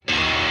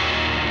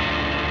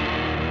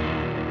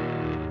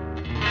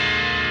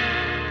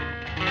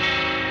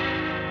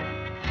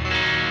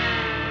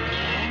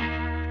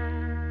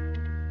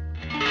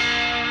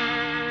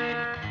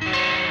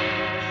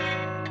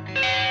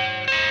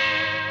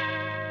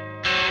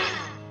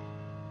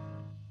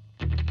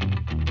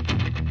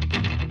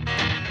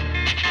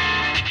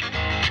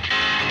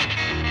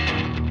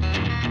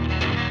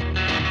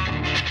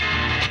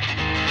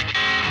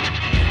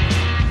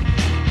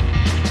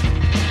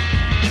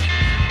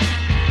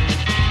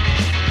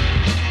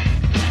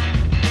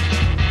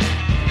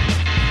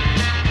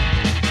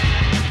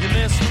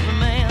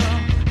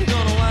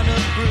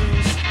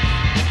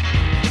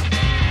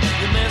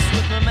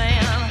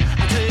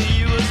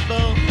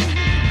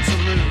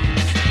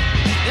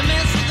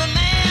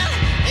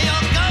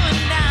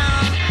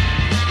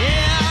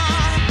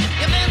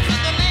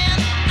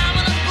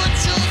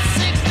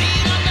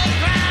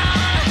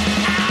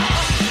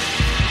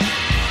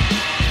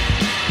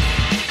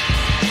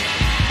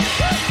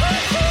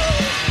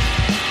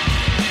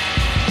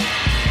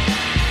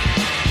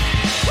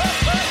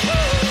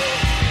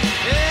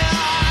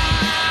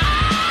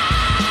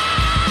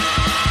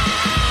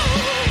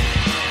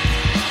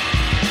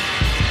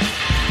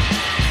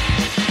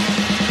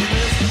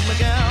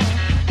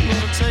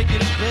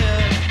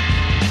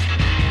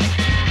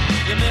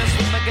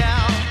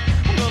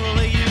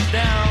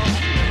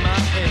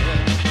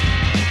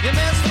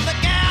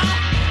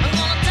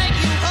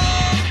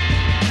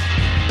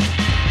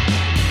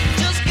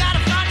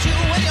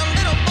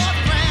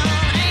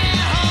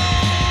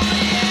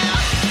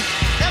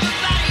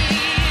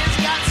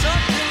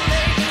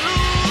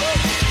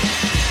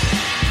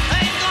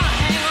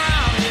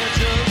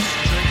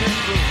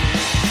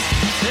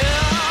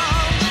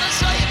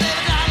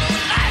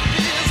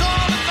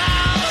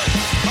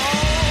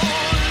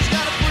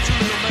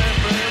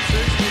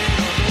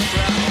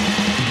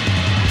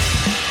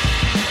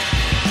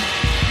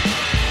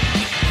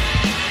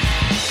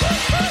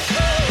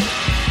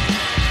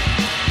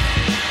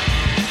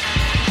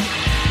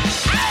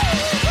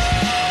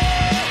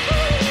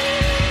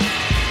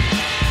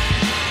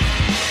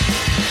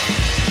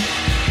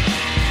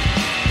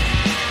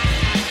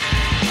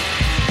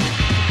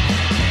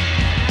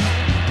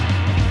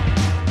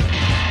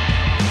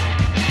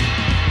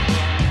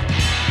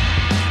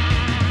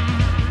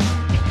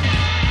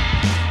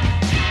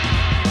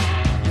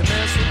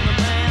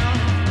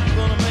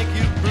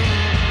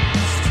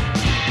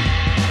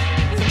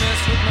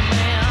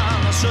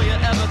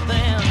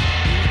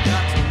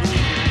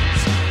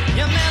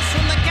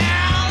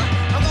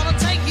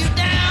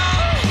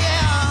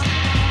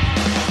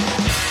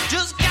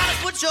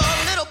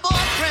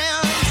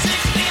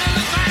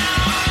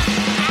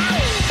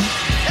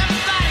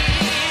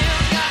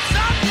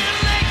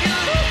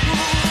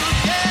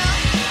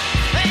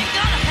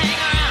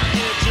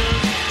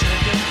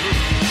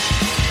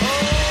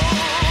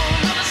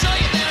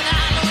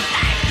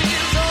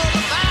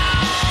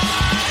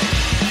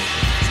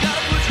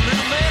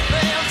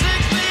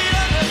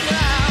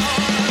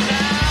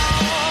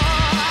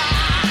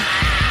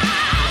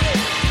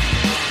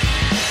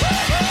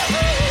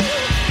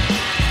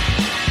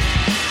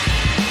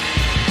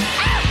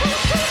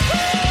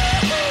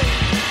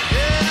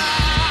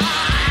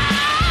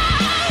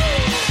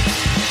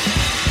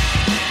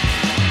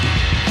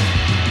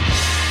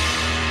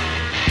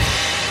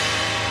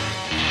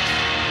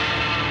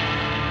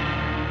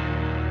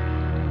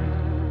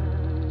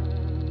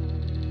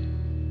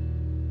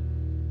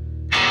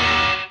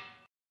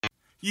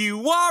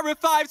You are a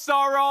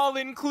 5-star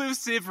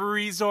all-inclusive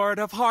resort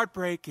of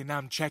heartbreak, and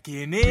I'm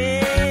checking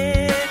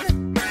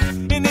in.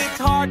 And it's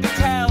hard to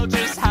tell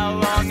just how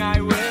long I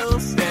will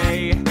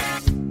stay.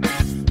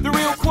 The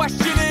real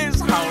question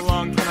is, how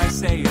long can I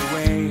stay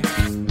away?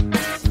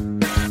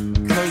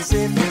 'Cause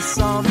in the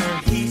summer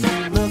heat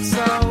you look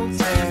so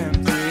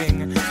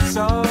tempting,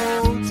 so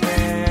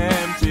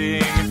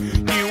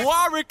tempting. You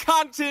are a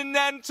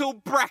continental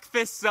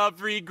breakfast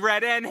of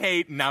regret and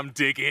hate, and I'm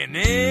digging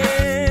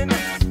in.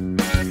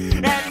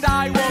 And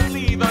I won't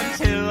leave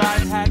until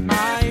I've had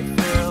my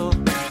fill.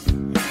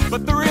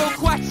 But the real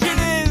question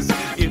is,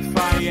 if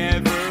I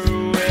ever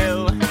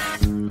will.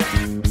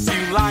 Do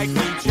you like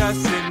me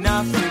just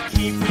enough to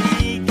keep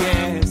me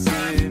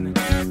guessing?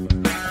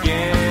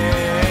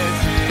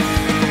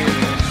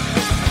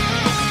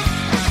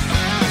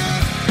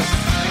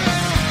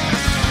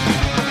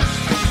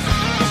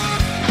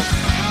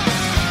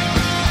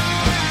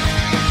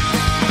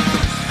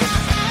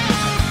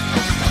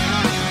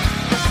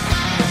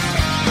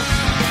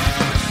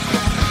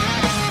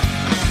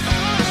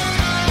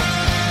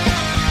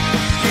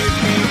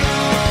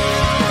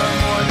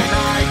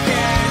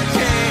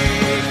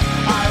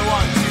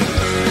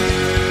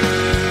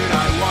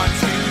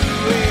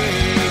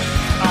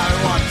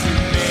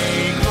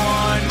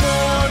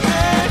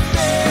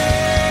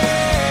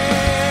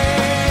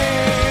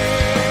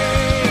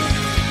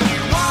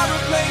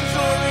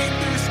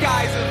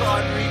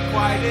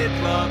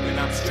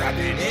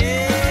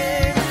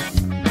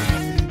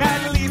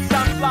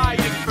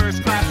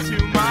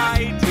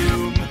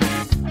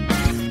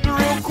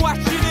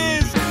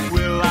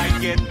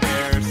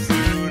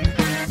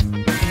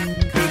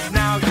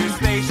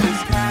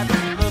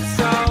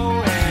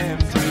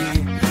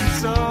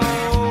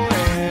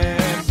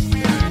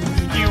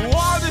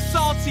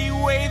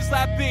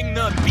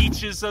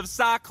 Of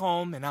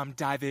Stockholm, and I'm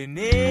diving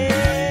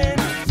in.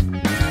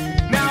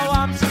 Now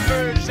I'm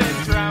submerged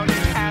and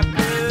drowning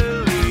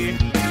happily.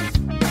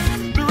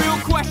 The real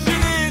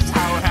question is,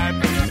 how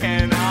happy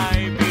can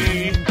I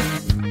be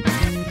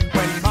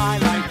when my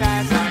life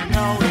as I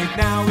know it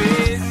now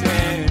is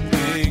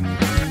ending?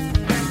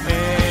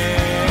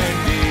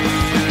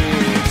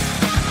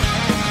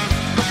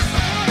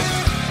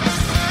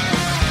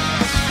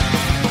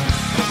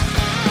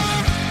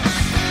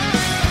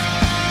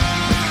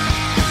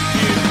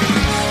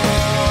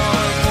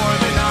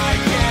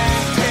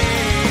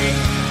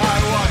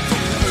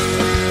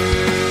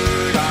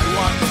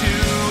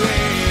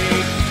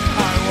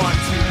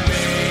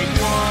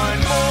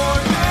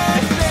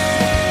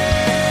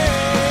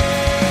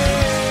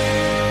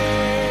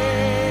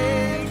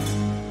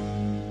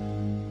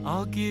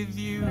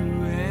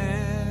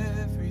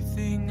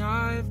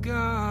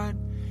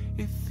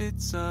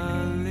 It's a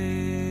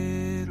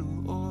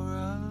little or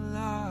a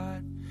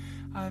lot.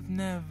 I've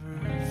never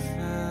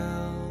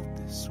felt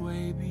this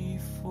way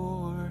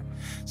before.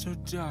 So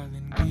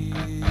darling,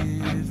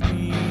 give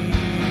me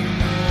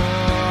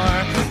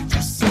more.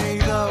 Just say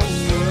the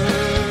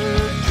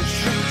word, just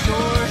shoot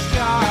your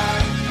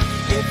shot.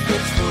 If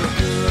it's for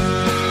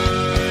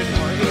good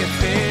or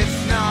if it's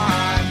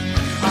not,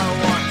 I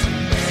want to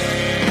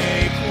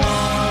make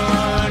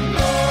one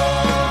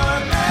more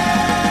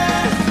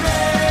mistake.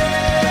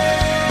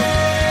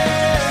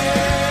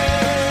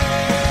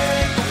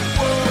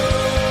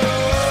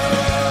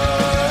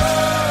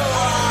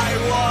 I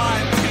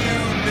want to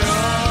know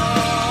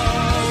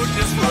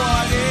just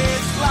what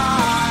it's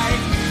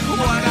like,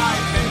 what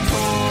I've been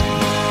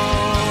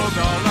told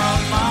all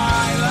of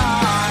my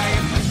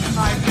life.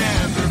 I've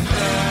never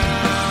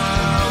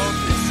felt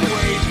this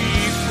way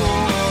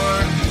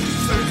before,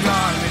 so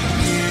darling,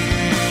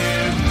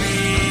 give me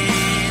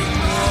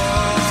more.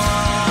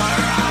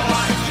 I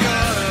want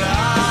your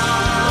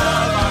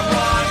love, I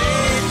want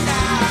it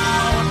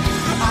now.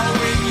 I'll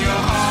win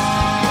your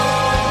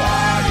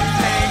heart and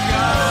take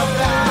a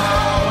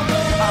vow.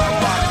 I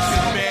want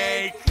to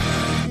make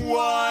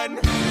one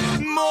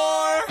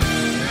more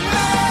mistake.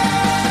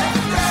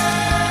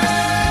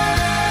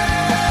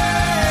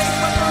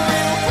 But the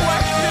real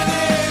question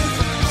is,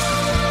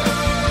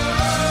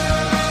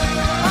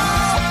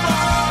 how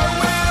far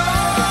will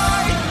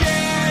I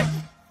get?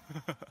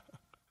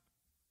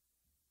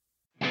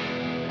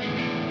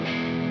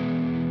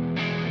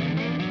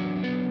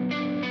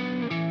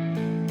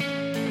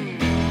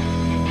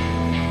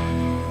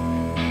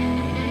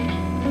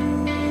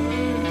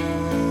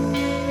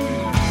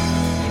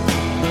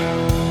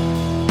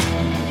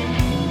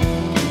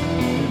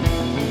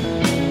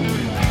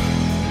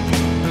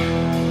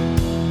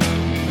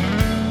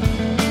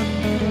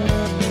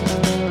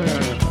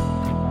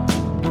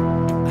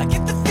 I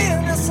get the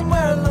feeling that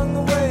somewhere along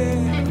the way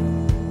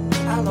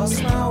I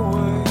lost my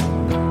way,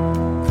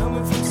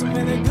 coming from so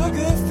many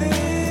good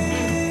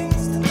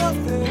things to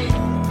nothing.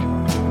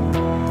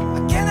 I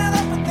cannot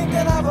help but think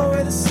that I've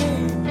already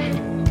seen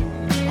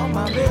all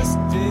my best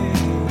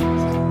days,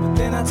 but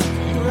then I took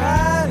a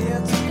ride, yeah,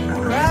 I took a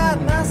ride,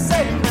 and I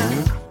say now,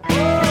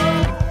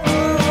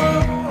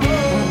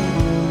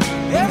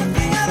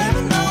 everything I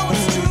ever know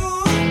is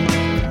true,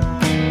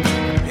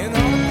 and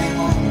all the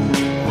people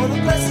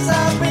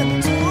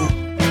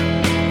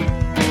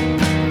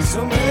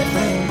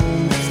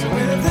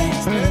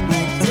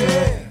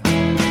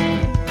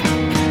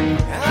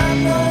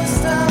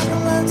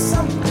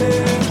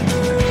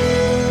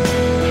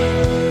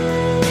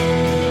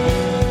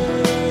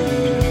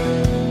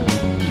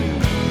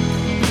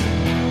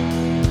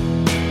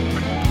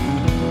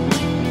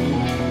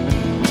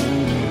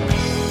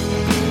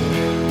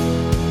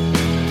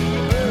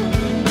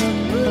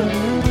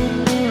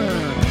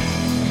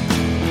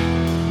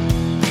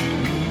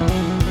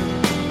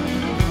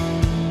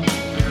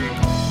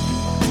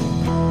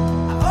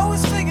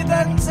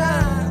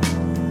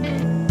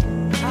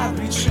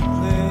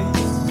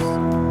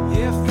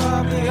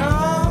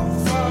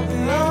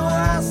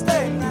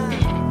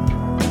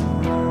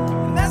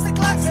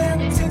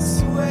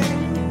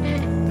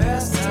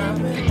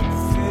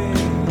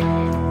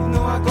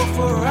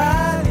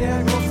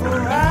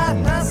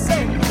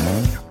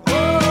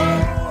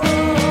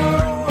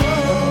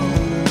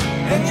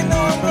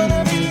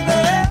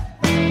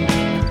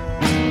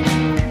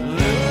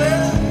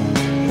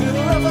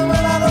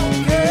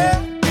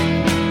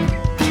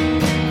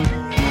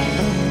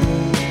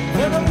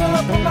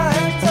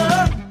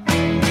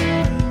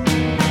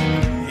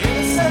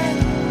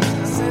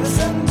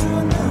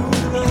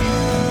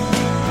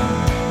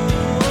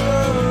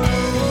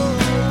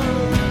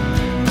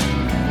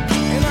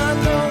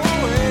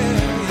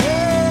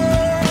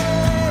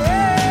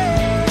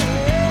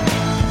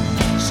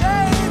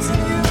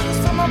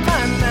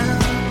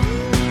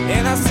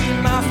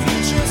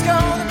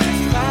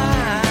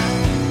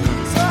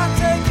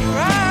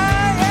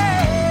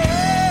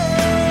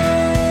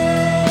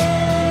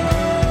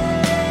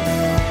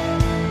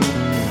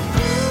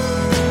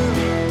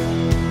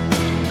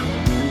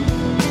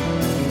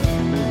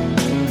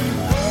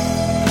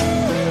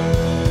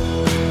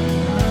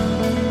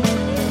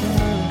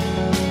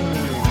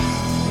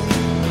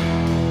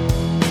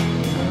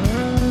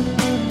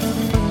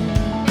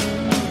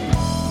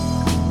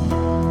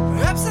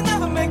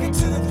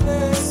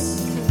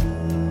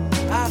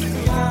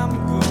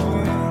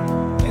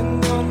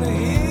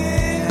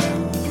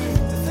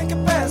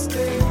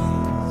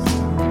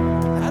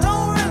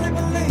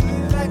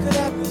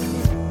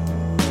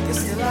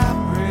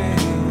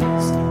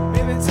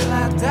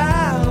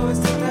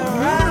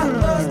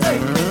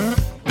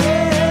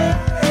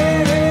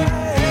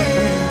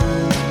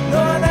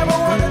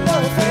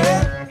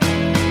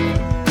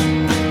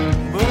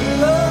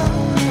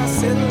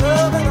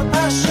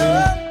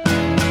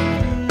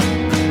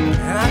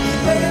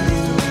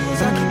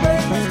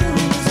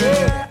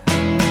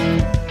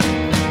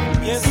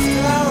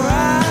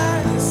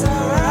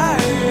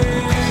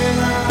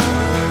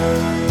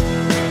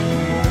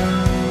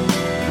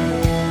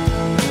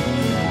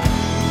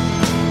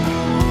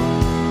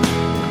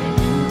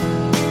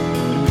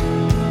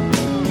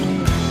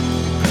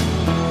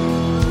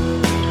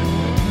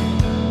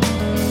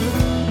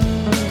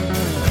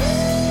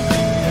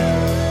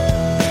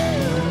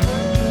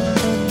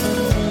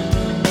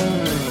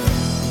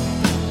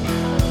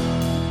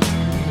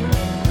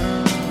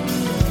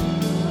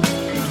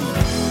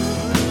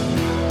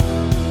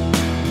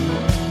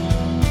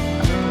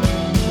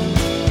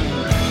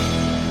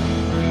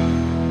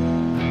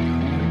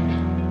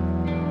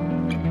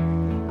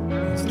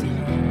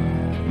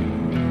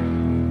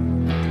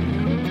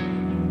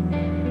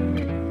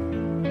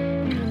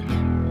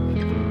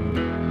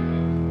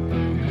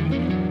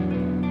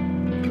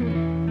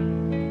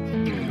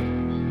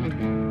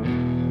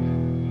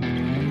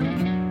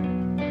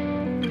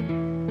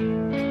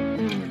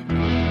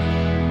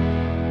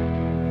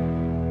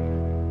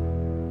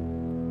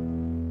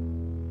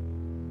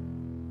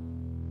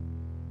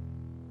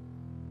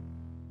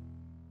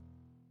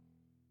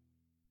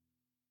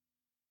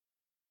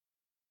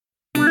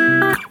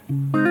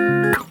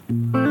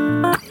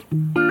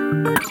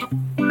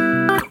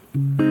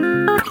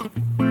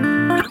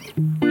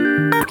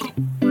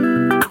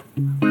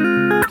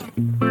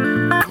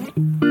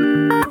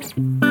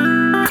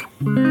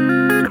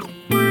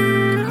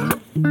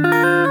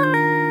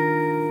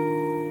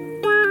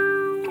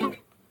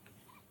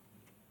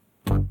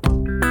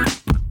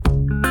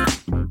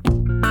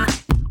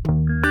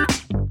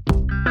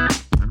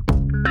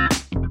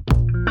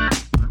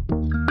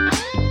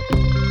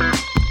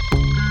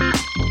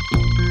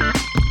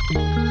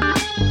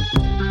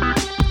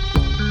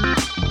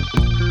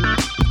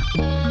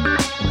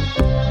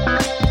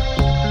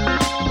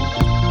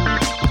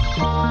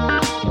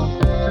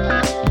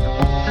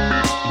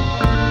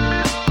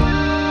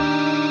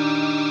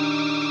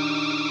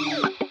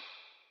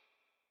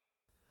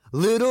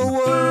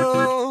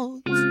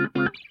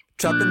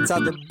trapped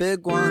inside the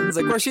big ones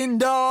like Russian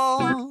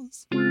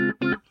dolls.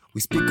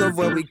 We speak of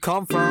where we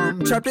come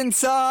from, trapped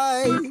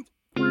inside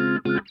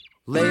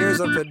layers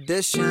of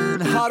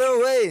tradition, hide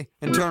away,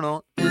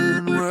 internal,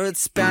 inward,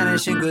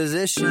 Spanish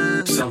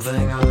Inquisition.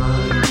 Something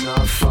I'm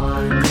not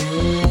finding.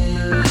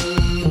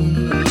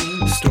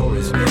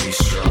 Stories may be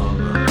strong,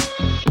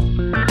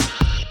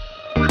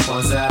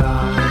 ones that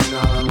I'm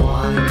not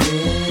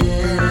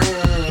unwinding,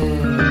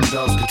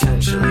 bells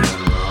potentially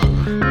unrung.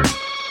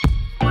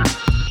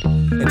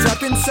 And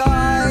trapped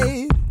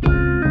inside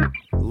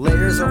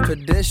layers of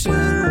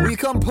tradition, we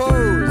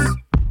compose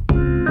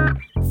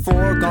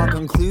foregone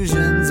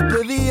conclusions,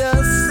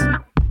 oblivious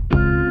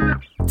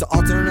to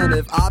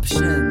alternative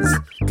options,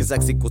 cause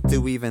X equals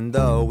 2 even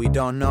though we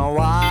don't know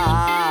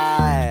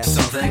why.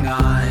 Something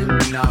I'm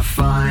not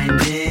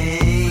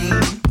finding.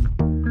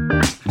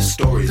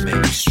 Stories may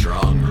be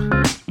strong,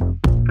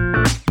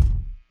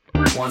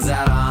 ones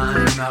that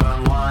I'm not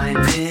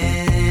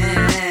unwinding,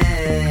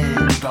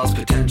 bells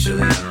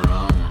potentially unrung.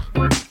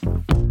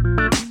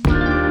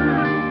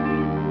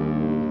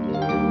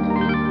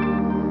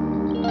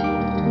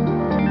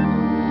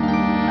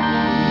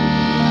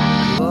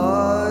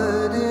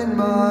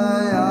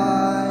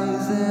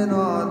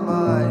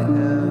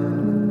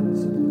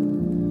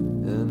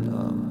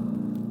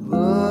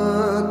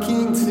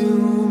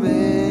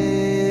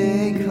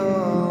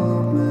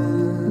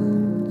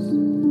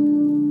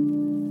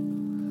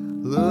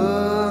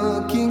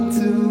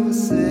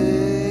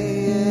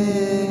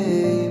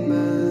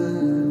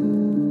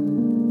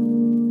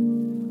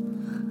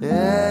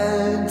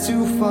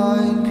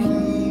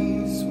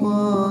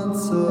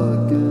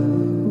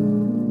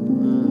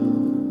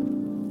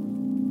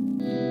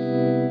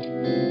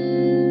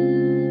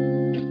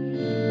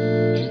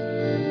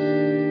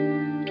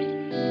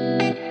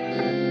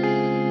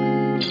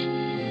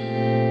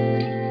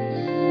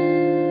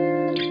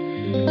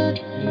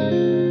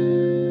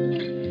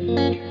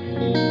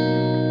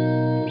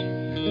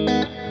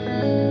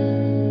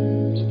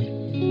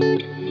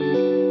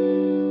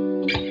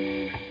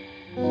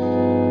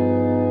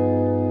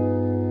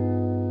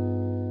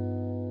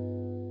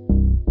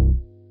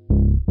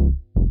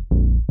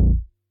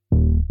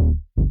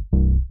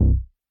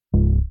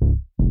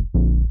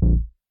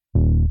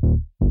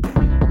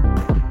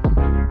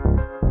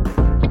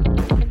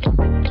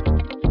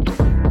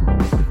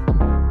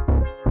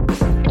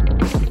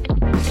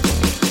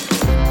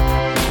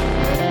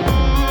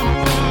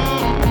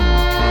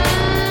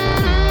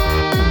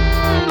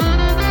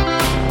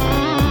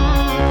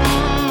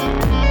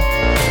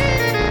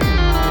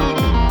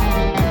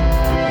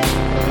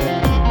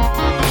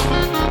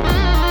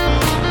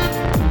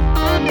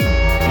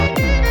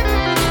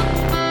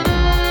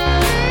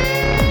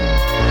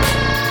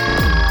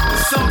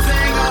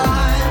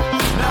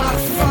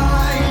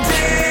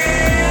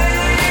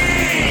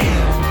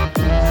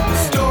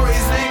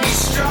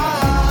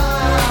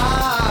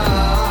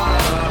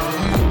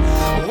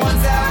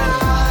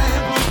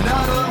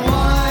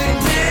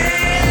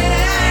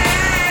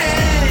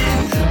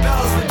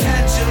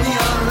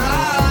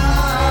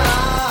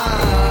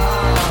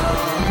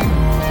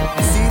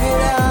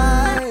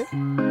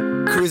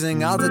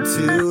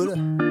 Altitude,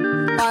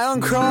 I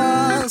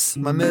uncross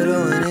my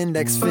middle and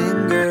index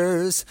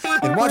fingers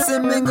and watch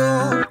them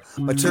mingle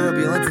my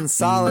turbulence and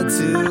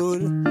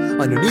solitude.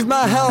 Underneath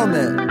my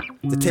helmet,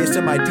 the taste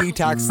of my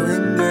detox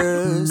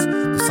lingers.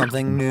 There's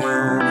something new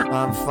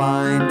I'm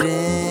finding,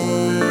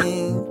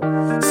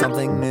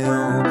 something new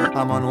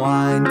I'm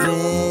unwinding.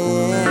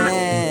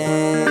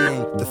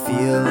 The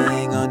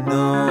feeling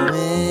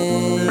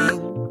unknowing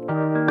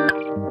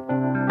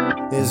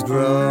is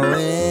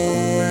growing.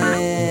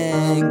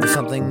 There's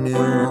something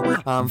new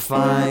I'm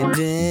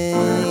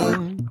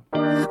finding.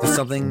 There's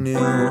something new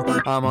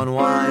I'm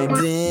unwinding.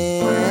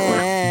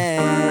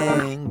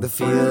 The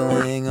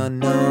feeling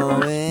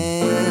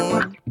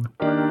unknowing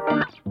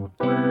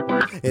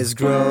is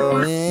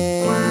growing.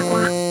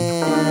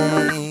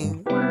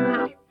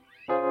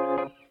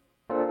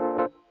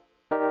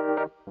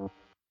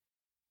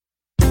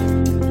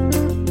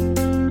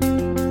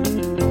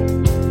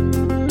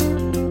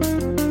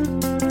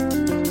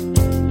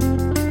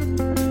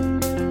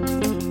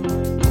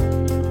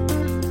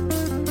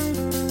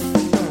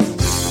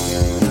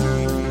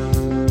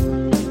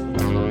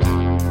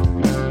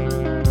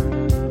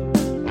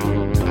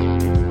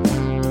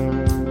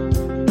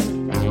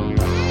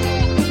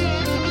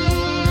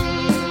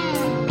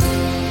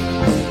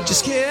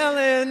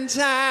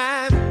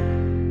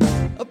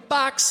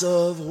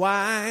 Of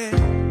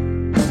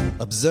wine,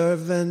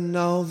 observing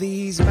all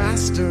these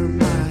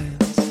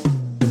masterminds,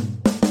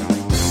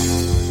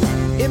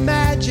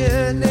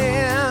 imagining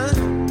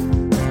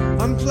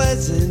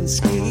unpleasant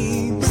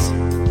schemes,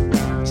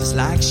 just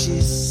like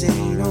she's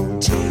seen on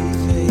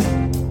TV.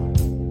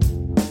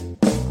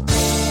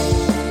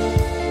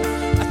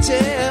 I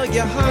tell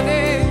you,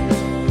 honey,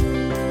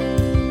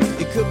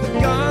 it could be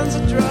guns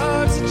or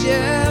drugs or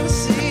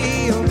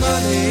jealousy or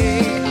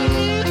money.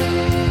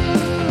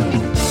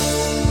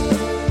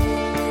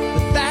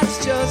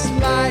 Just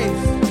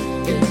life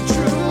in a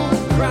true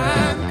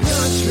crime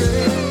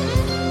country.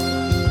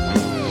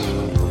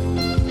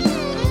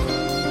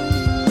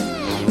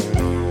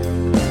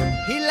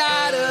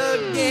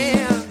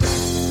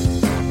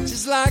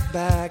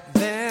 back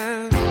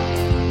then,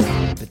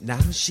 but now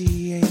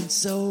she ain't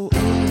so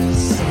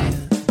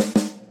innocent.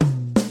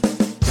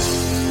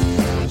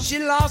 She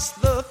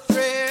lost the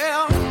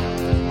thrill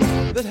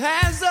that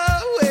has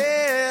a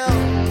will.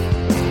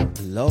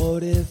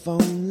 Lord, if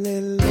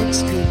only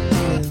looks could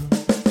kill.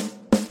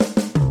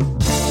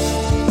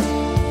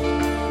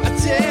 I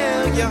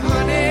tell you,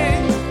 honey,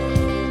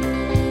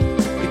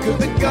 it could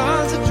be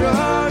guns or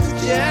drugs or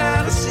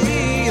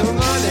jealousy or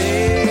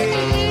money.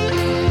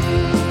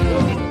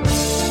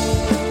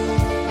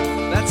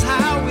 That's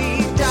how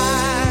we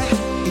die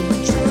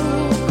in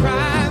true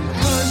crime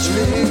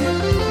country.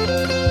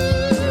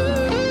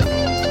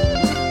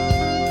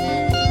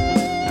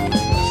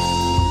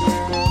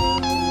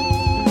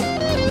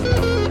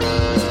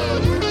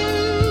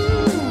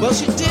 Well,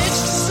 she ditched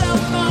his cell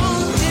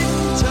phone,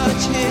 didn't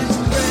touch his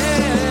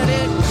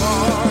credit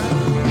card,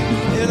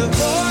 and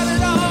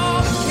avoided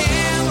all the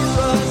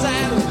cameras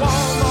at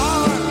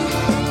Walmart.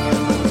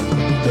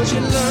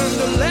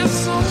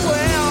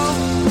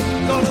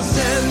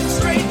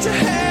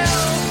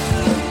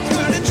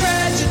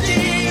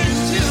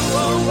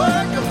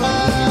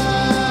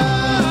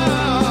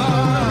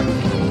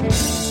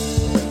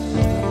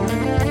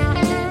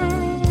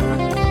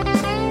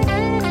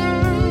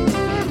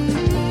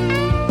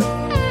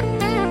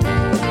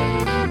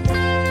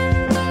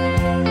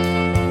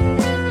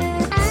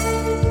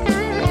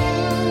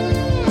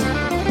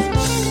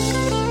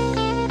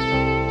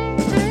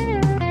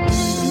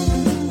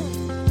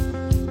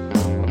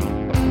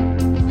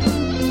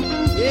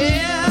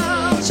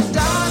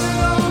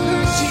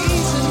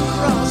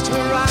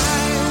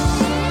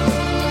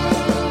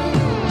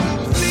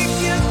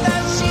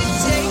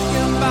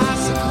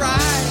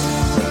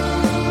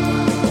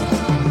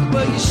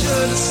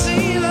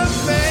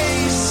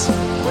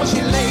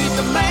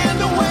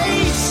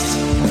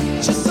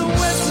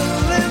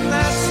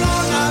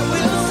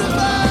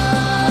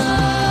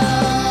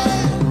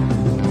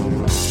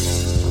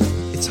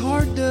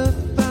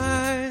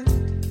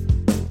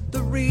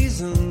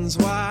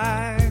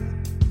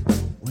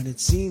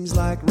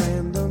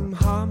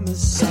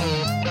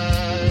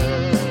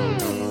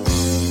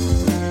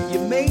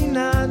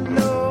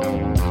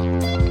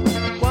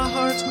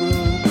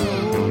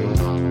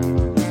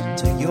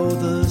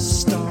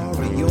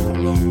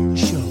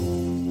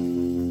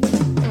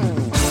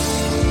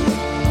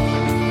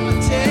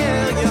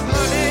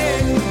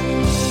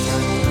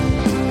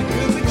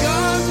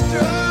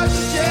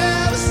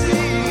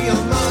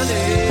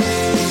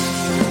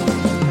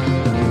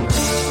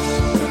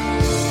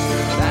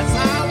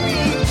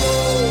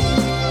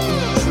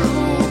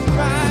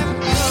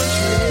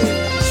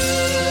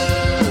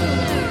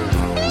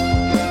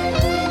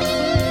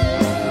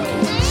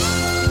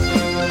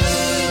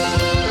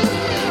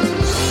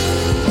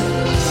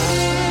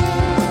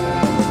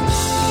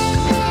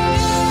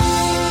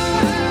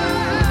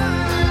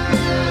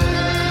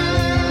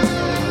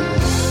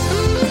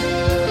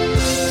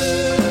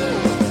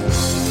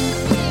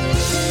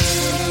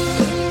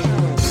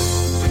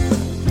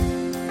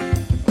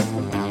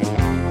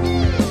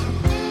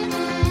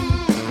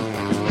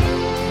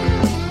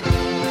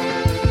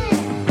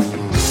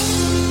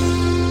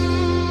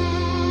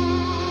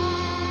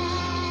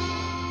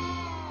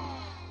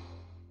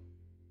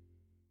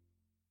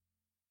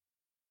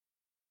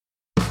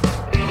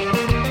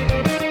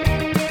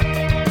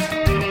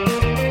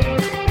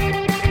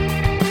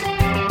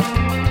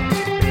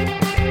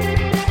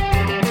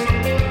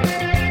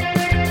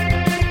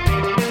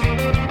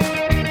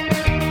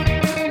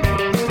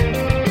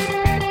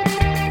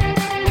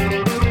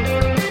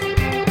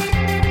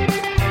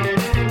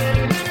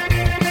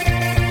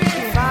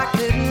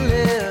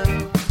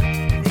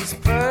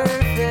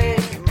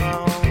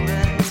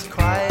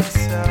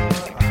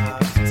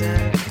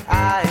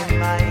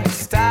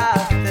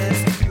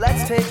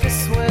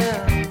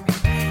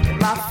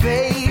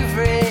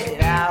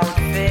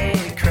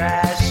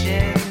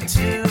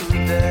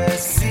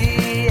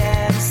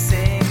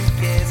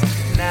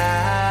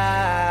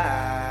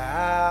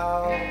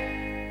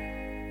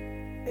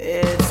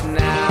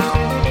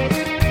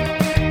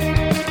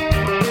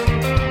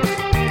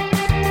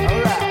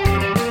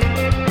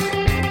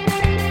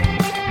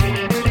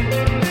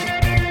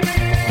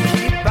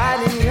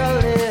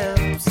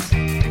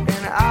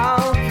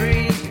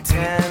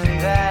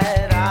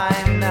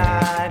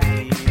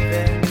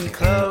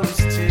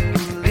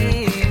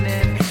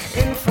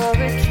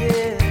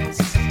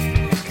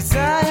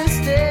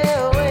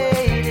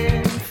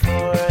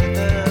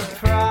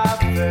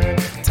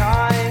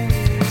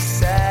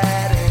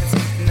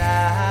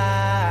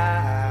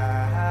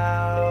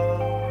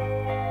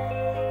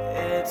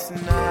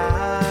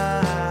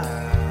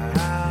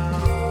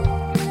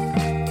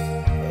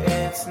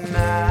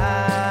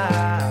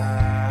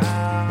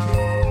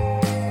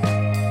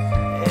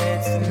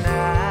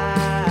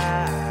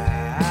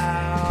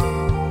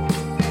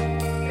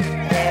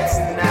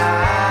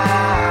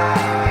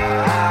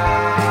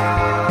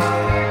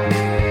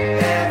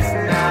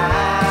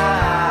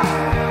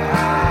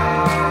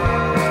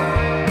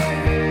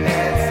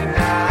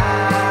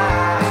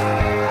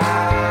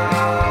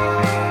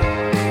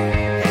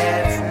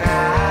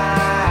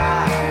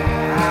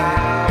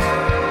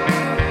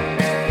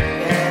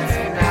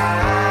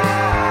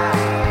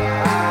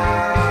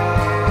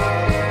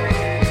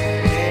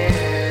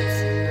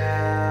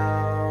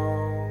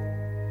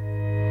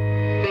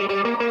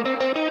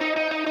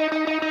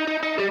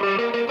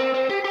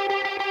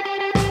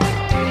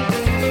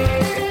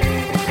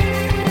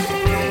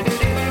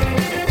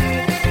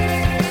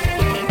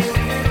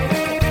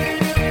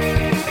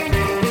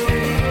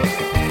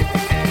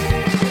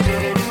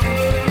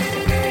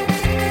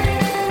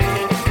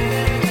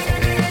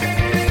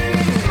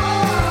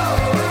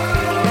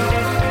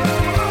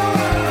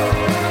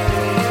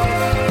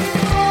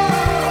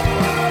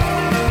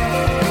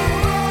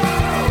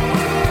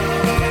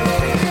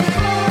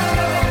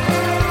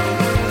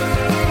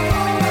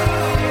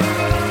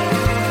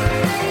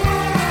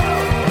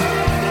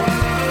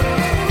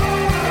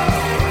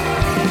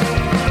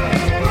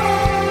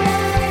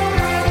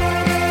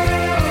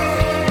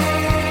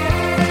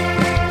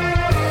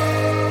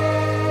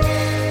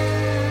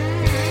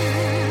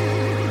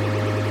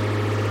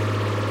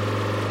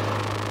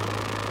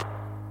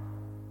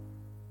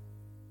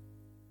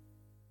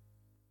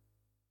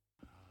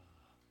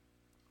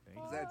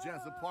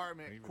 Jen's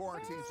apartment,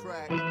 quarantine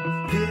track.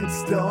 Kid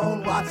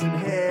Stone watching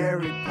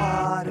Harry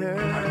Potter.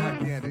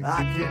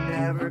 I can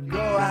never go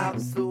out,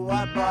 so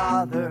I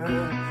bother.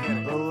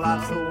 But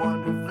life's a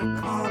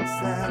wonderful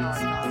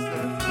concept.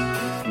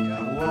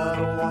 What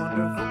a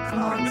wonderful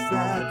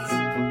concept.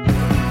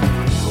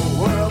 The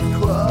world's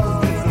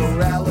closed, it's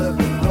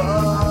irrelevant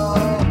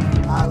though.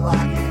 I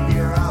like it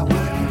here, I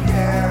wouldn't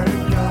care to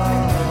go.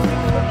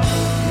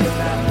 If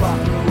that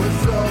fucker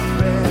was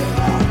open,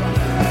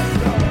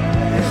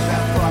 if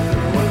that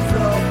fucker was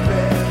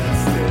open, I'd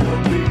still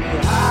be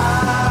high.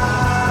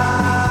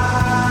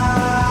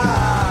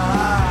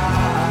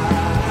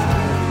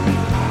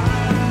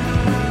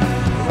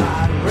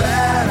 I'd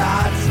read,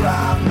 I'd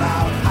try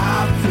out,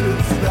 I'm too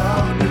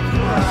stoned to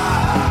cry.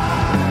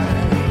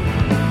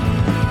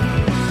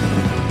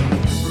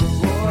 For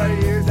 4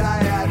 years I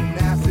had an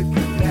acid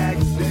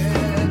connection.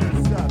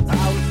 I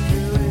was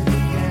doing it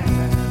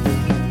again,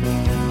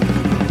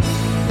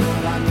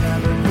 but I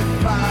never could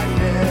find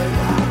it.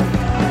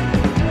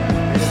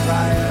 If I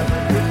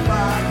ever could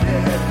find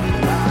it,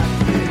 I'd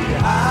be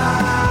high.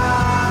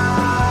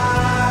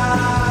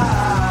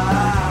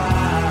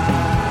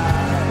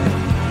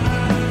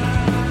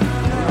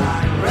 I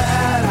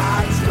read, I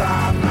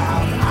try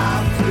out,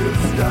 I'm too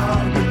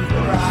stoned to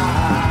cry.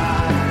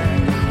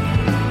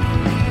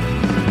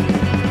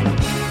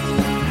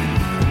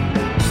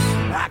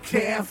 I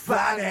can't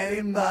find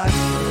any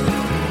mushrooms.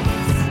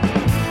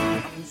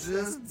 I'm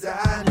just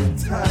dying to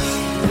touch you.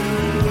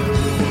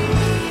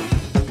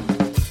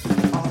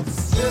 All the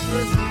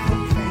strippers and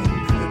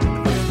cocaine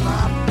couldn't clear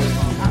my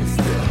brain. I'm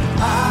still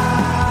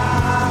high.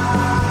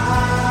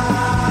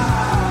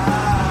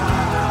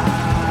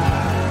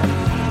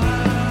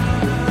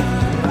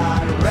 I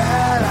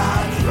read, I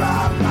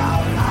drop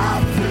out,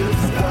 I'm too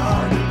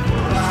stoned to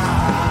cry.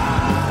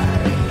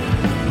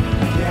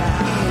 Yeah,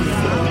 I'm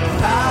so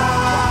high.